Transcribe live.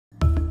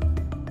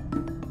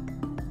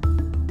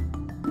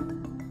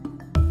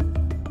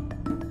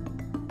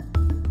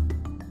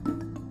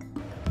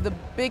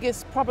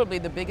probably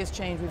the biggest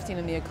change we've seen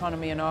in the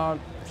economy in our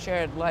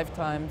shared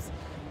lifetimes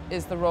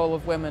is the role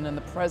of women and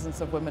the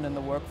presence of women in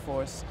the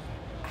workforce.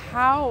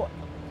 How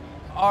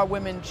are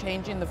women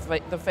changing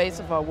the face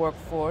of our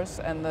workforce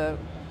and the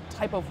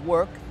type of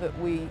work that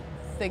we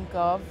think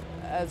of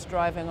as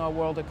driving our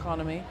world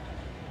economy?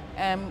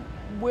 And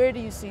where do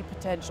you see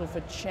potential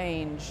for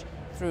change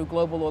through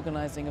global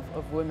organizing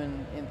of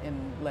women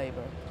in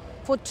labor?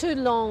 For too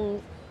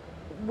long,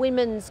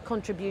 women's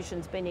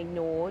contribution's been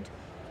ignored,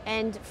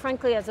 and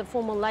frankly, as a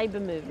formal labour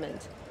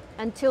movement,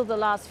 until the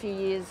last few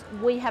years,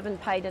 we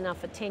haven't paid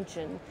enough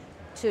attention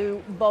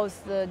to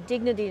both the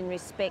dignity and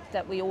respect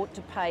that we ought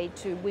to pay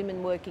to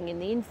women working in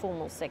the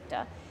informal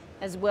sector,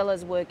 as well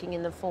as working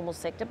in the formal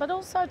sector, but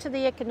also to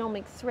the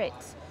economic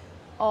threats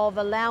of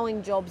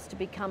allowing jobs to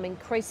become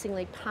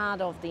increasingly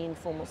part of the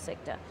informal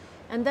sector.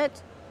 And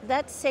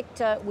that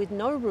sector with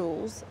no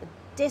rules,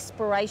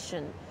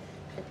 desperation,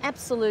 an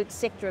absolute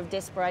sector of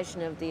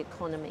desperation of the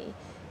economy,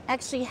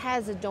 actually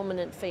has a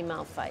dominant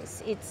female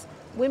face. It's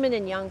women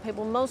and young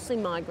people, mostly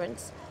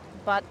migrants,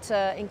 but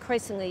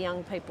increasingly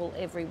young people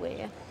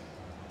everywhere.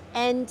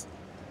 And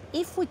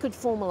if we could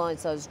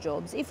formalise those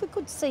jobs, if we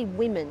could see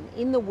women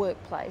in the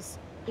workplace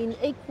in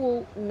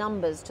equal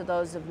numbers to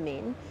those of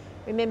men,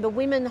 remember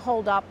women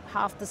hold up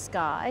half the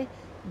sky,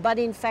 but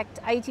in fact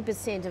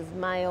 80% of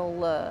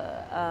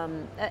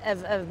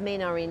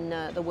men are in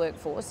the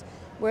workforce,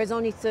 whereas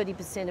only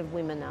 30% of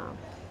women are.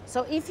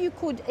 So if you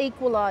could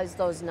equalise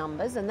those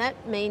numbers, and that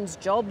means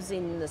jobs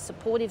in the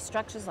supportive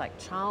structures like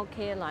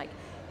childcare, like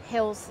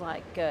health,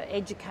 like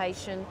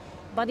education,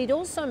 but it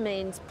also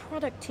means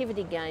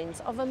productivity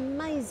gains of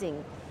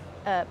amazing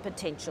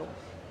potential.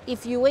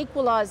 If you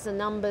equalise the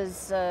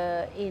numbers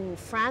in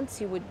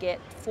France, you would get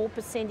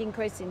 4%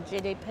 increase in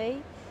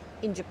GDP,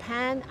 in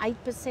Japan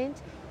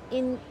 8%,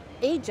 in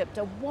Egypt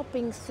a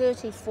whopping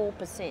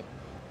 34%.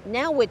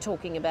 Now we're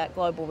talking about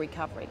global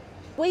recovery.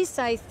 We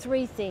say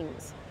three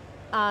things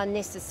are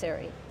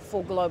necessary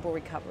for global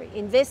recovery: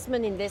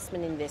 investment,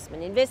 investment,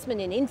 investment.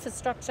 Investment in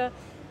infrastructure,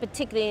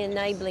 particularly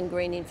enabling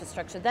green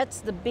infrastructure.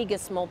 That's the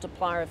biggest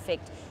multiplier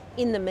effect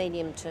in the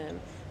medium term.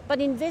 But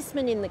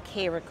investment in the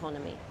care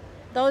economy,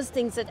 those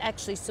things that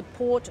actually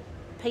support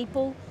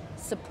people,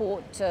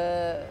 support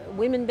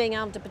women being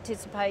able to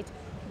participate,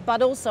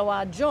 but also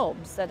our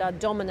jobs that are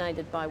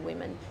dominated by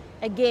women.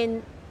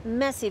 Again,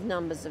 massive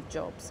numbers of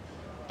jobs.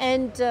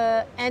 And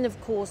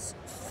of course,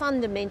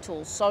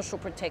 fundamental social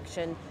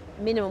protection,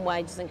 minimum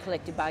wages and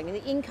collective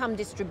bargaining, the income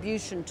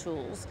distribution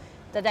tools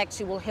that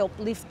actually will help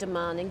lift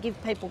demand and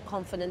give people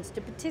confidence to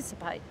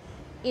participate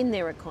in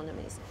their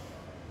economies.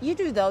 You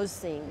do those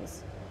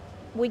things,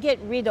 we get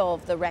rid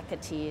of the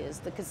racketeers,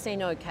 the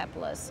casino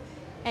capitalists,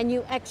 and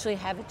you actually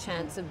have a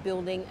chance of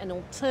building an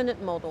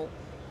alternate model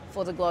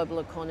for the global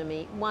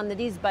economy, one that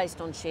is based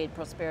on shared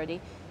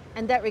prosperity,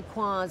 and that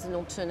requires an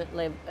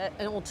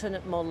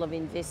alternate model of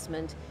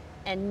investment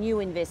and new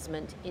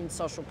investment in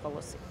social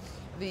policy.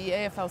 The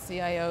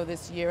AFL-CIO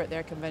this year at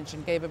their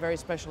convention gave a very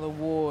special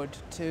award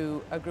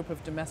to a group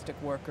of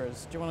domestic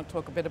workers. Do you want to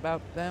talk a bit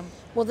about them?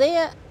 Well,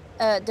 their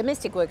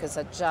domestic workers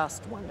are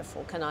just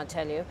wonderful, can I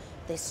tell you.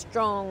 They're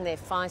strong, they're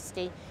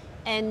feisty,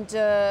 and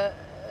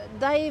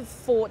they've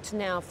fought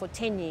now for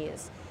 10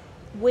 years.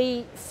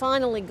 We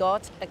finally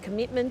got a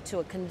commitment to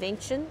a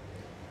convention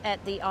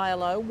at the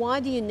ILO.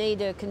 Why do you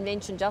need a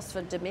convention just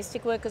for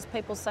domestic workers,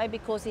 people say?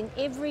 Because in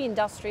every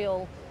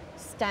industrial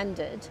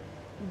standard,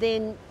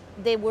 then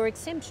there were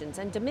exemptions,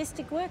 and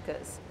domestic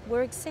workers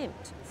were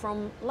exempt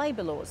from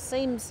labour laws.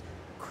 Seems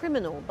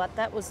criminal, but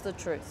that was the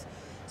truth.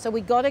 So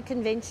we got a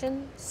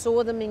convention,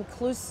 saw them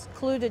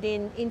included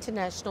in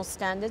international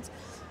standards.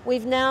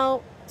 We've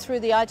now, through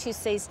the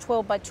ITUC's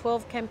 12 by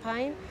 12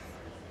 campaign,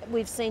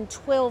 we've seen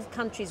 12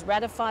 countries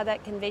ratify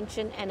that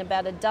convention and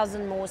about a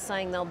dozen more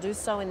saying they'll do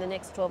so in the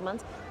next 12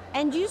 months.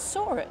 And you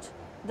saw it,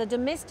 the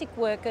domestic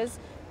workers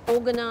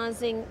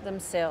organising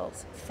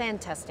themselves.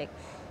 Fantastic.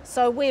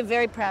 So we're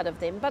very proud of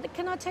them. But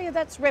can I tell you,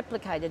 that's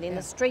replicated in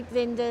the street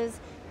vendors,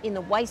 in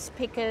the waste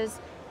pickers,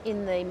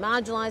 in the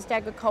marginalised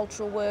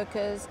agricultural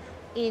workers,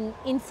 in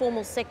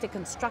informal sector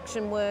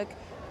construction work.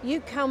 You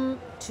come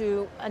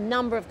to a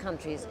number of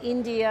countries,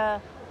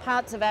 India,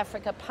 parts of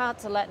Africa,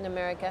 parts of Latin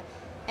America,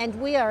 and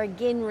we are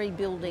again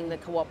rebuilding the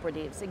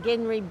cooperatives,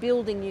 again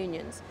rebuilding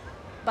unions.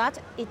 But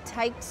it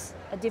takes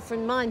a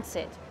different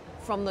mindset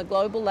from the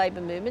global labour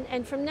movement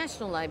and from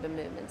national labour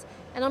movements.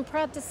 And I'm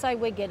proud to say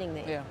we're getting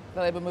there. Yeah,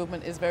 the labour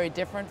movement is very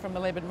different from the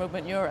labour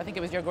movement I think it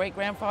was your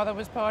great-grandfather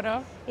was part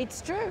of?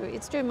 It's true,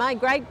 it's true. My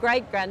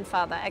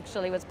great-great-grandfather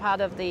actually was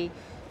part of the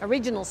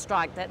original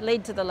strike that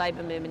led to the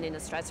labour movement in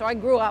Australia. So I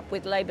grew up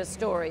with labour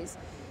stories.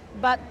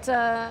 But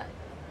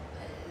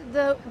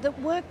the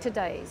work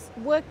today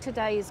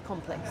is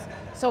complex.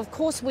 So of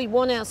course we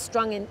want our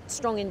strong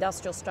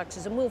industrial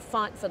structures, and we'll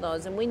fight for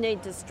those, and we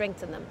need to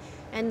strengthen them.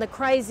 And the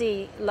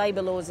crazy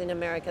labour laws in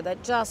America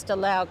that just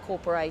allow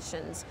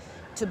corporations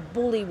to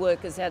bully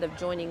workers out of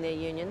joining their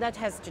union, that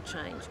has to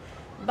change.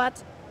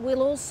 But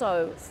we'll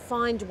also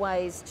find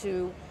ways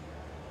to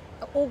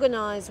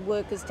organise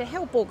workers, to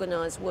help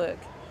organise work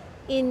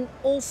in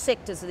all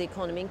sectors of the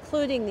economy,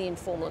 including the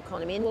informal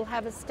economy, and we'll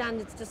have a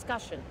standards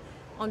discussion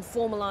on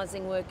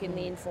formalising work in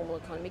the informal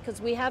economy,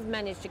 because we have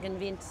managed to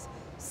convince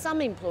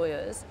some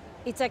employers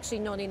it's actually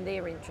not in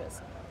their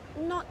interest.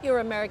 Not your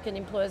American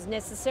employers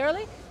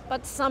necessarily,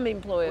 but some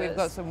employers. We've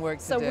got some work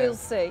to do. So we'll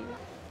see.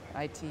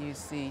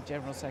 ITUC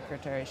General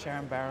Secretary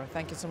Sharan Burrow,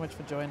 thank you so much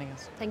for joining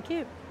us. Thank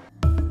you.